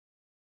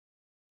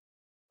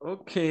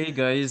Okay,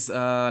 guys,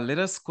 let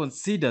us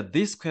consider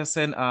this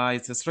question.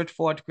 It's a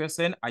straightforward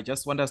question. I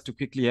just want us to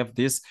quickly have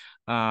this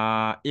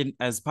in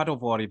as part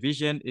of our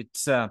revision.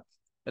 It's a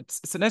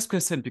nice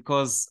question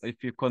because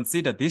if you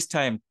consider this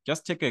time,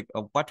 just take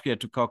what we are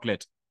to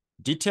calculate.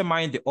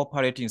 Determine the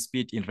operating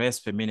speed in revs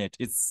per minute.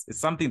 It's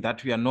something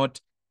that we are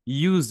not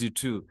used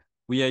to.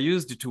 We are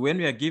used to when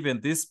we are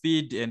given this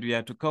speed and we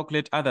are to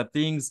calculate other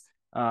things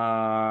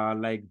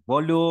like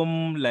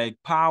volume, like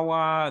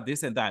power,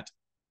 this and that,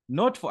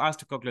 not for us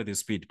to calculate the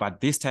speed,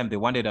 but this time they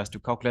wanted us to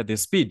calculate the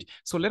speed.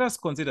 So let us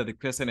consider the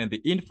question and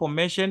the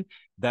information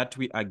that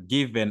we are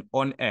given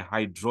on a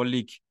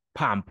hydraulic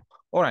pump.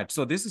 All right,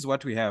 so this is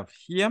what we have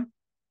here.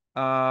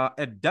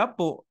 A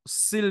double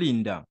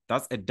cylinder,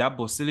 that's a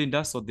double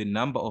cylinder. So the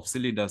number of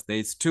cylinders, there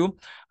is two.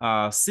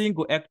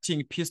 Single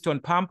acting piston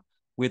pump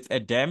with a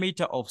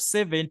diameter of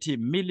 70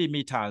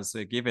 millimeters.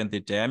 So given the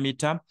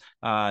diameter,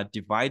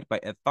 divide by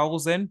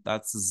 1,000,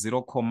 that's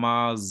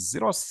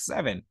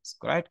 0.07,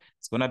 right?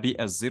 It's going to be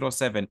a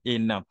 0.7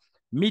 in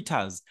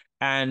meters.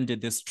 And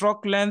the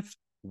stroke length,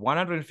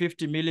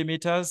 150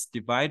 millimeters,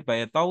 divide by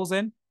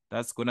 1,000,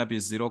 that's going to be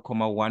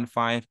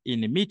 0.15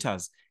 in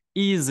meters,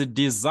 is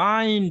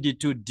designed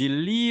to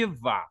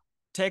deliver,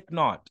 take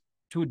note,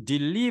 to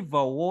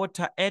deliver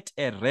water at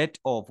a rate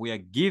of, we are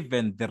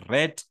given the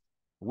rate,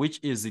 which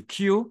is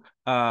Q,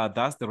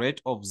 that's the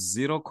rate of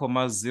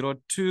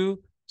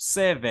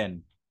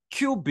 0.027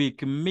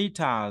 cubic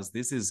meters.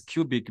 This is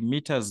cubic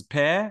meters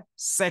per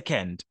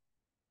second.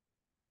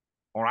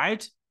 All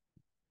right.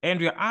 And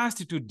we are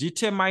asked to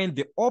determine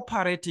the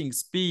operating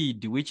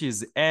speed, which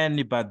is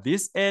N, but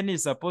this N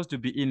is supposed to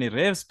be in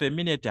revs per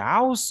minute.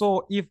 How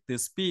so if the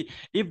speed,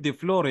 if the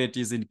flow rate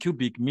is in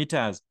cubic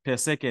meters per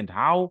second?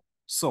 How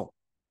so?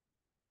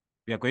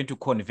 We are going to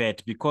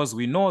convert because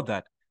we know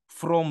that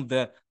from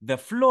the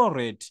flow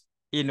rate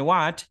in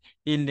what?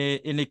 In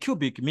a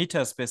cubic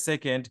meters per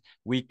second,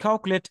 we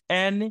calculate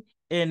N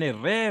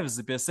in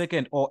revs per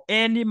second, or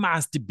N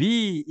must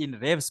be in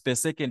revs per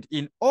second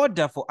in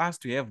order for us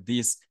to have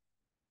this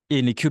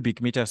in cubic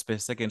meters per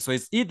second. So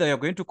it's either you're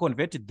going to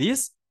convert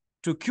this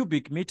to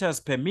cubic meters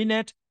per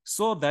minute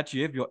so that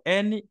you have your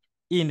N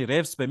in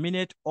revs per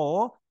minute,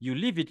 or you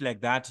leave it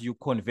like that, you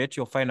convert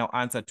your final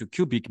answer to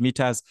cubic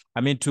meters,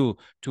 to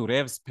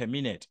revs per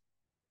minute.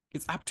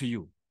 It's up to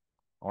you,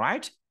 all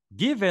right?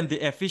 Given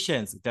the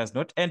efficiency, it does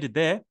not end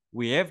there.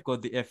 We have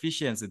got the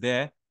efficiency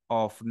there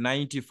of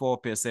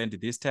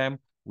 94% this time.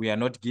 We are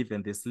not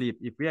given the slip.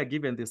 If we are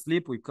given the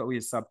slip, we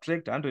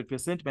subtract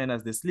 100%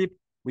 minus the slip,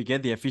 we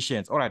get the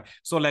efficiency. All right.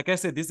 So like I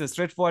said, this is a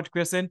straightforward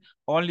question,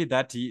 only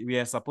that we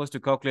are supposed to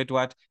calculate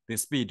what? The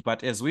speed.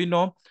 But as we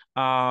know,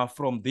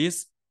 from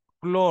this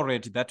flow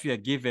rate that we are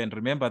given,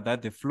 remember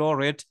that the flow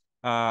rate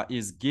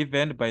is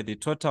given by the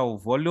total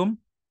volume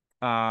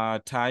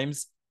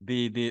times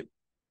the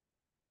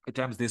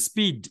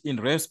speed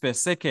in revs per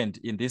second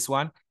in this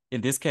one.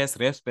 In this case,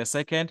 revs per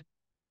second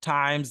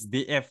times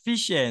the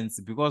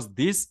efficiency, because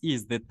this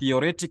is the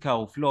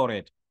theoretical flow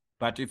rate.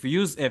 But if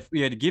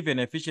we had given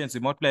efficiency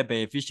multiplied by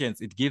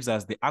efficiency, it gives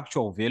us the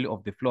actual value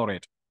of the flow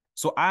rate.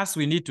 So as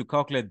we need to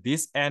calculate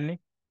this N,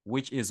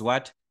 which is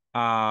what?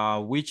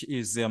 Which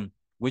is in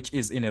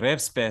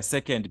revs per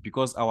second,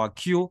 because our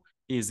Q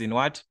is in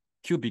what?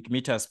 Cubic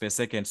meters per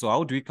second. So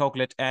how do we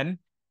calculate N?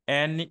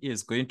 N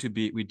is going to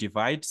be, we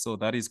divide, so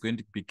that is going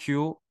to be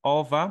Q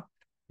over,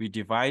 we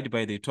divide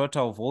by the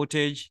total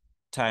voltage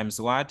times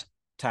what?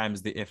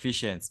 Times the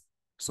efficiency.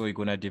 So we're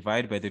going to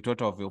divide by the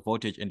total of the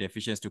voltage and the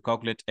efficiency to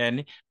calculate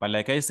N. But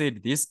like I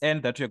said, this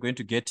N that we're going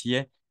to get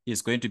here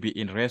is going to be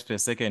in revs per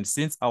second,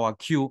 since our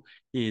Q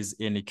is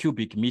in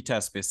cubic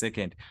meters per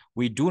second.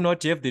 We do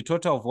not have the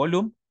total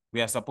volume. We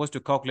are supposed to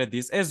calculate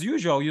this. As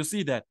usual, you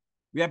see that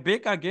we are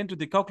back again to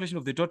the calculation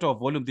of the total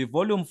volume. The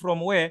volume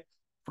from where?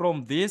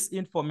 From this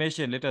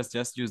information. Let us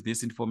just use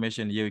this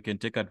information here. We can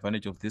take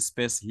advantage of this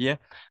space here.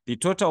 The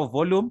total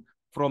volume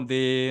from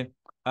the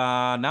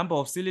number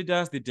of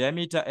cylinders, the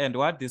diameter, and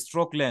what? The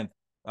stroke length.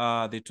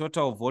 The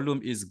total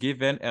volume is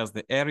given as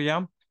the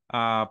area,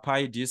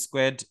 pi d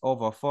squared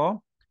over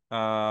 4.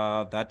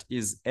 That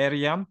is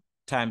area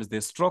times the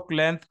stroke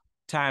length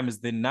times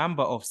the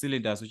number of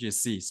cylinders, which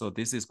is C. So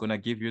this is going to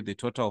give you the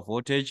total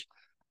voltage,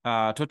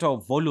 total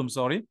volume,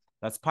 sorry.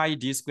 That's pi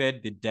d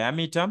squared, the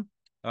diameter,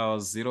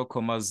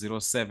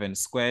 0.07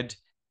 squared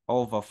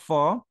over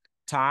 4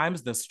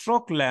 times the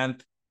stroke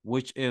length,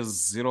 which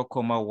is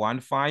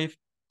 0.15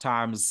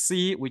 times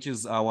C, which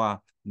is our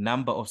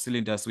number of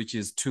cylinders, which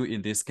is 2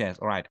 in this case.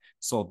 All right.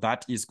 So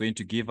that is going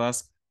to give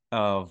us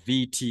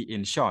VT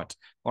in short.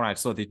 All right.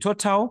 So the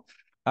total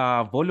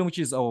volume, which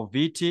is our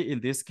VT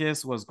in this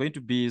case, was going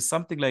to be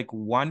something like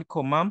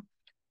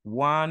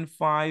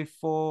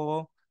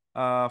 1,154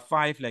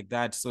 5 like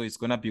that. So it's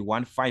gonna be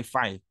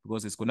 155,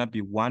 because it's gonna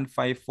be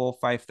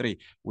 15453,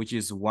 which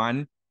is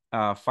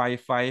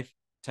 155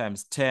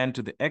 times 10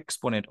 to the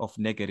exponent of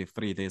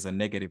 -3. There's a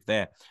negative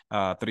there,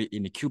 3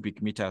 in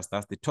cubic meters.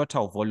 That's the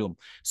total volume.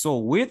 So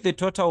with the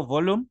total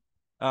volume,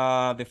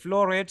 the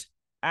flow rate,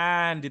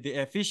 And the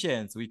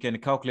efficiency, we can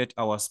calculate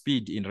our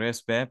speed in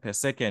revs per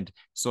second.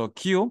 So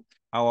Q,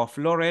 our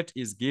flow rate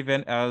is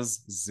given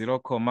as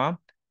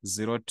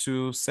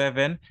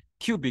 0,027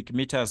 cubic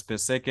meters per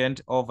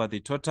second over the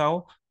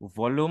total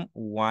volume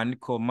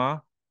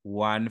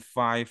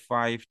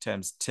 1,155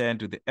 times 10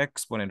 to the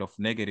exponent of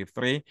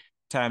 -3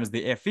 times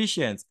the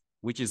efficiency,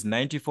 which is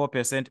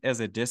 94% as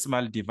a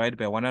decimal, divided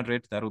by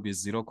 100, that will be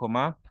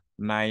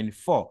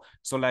 0,94.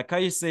 So like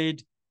I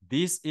said,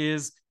 this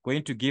is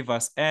going to give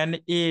us N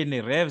in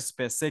revs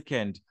per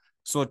second.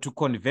 So to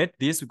convert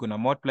this, we're going to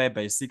multiply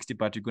by 60,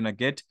 but you're going to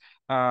get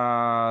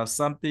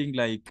something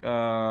like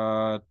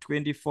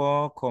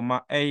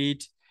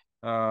 24,8,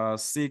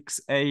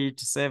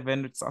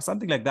 687,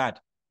 something like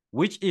that,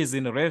 which is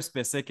in revs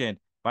per second.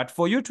 But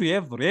for you to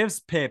have revs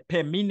per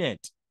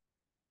minute,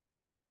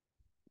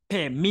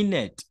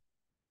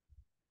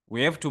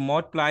 we have to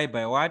multiply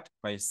by what?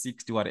 By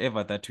 60,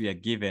 whatever that we are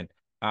given.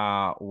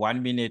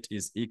 1 minute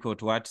is equal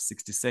to what?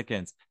 60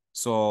 seconds.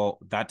 So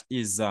that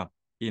is,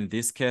 in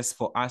this case,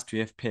 for us to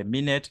have per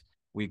minute,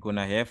 we're going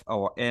to have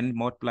our N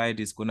multiplied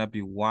is going to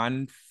be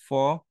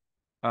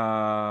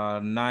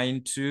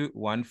 1492,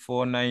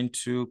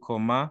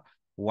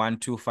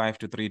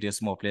 to 3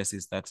 decimal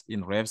places. That's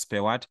in revs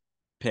per what?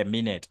 Per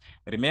minute.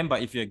 Remember,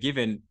 if you're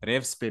given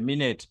revs per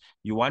minute,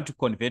 you want to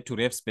convert to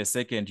revs per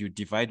second, you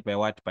divide by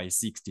what? By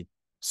 60.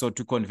 So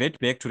to convert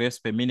back to revs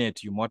per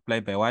minute, you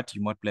multiply by what?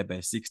 You multiply by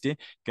 60. You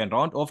can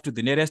round off to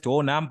the nearest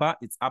whole number.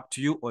 It's up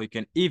to you, or you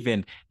can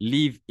even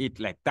leave it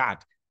like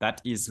that. That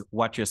is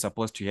what you're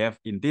supposed to have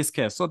in this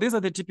case. So these are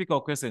the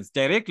typical questions.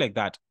 Direct like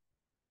that.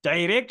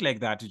 Direct like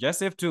that. You just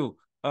have to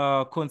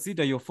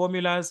consider your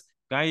formulas.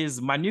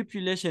 Guys,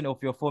 manipulation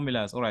of your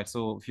formulas. All right,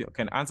 so if you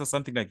can answer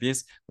something like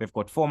this, we've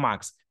got 4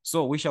 marks.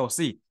 So we shall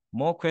see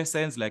more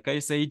questions, like I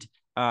said,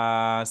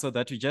 so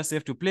that you just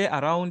have to play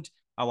around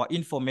our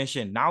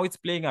information. Now it's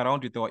playing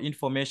around with our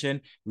information.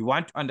 We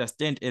want to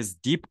understand as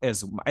deep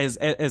as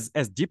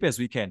deep as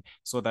we can,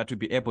 so that we'll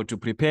be able to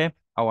prepare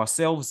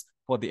ourselves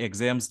for the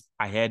exams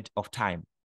ahead of time.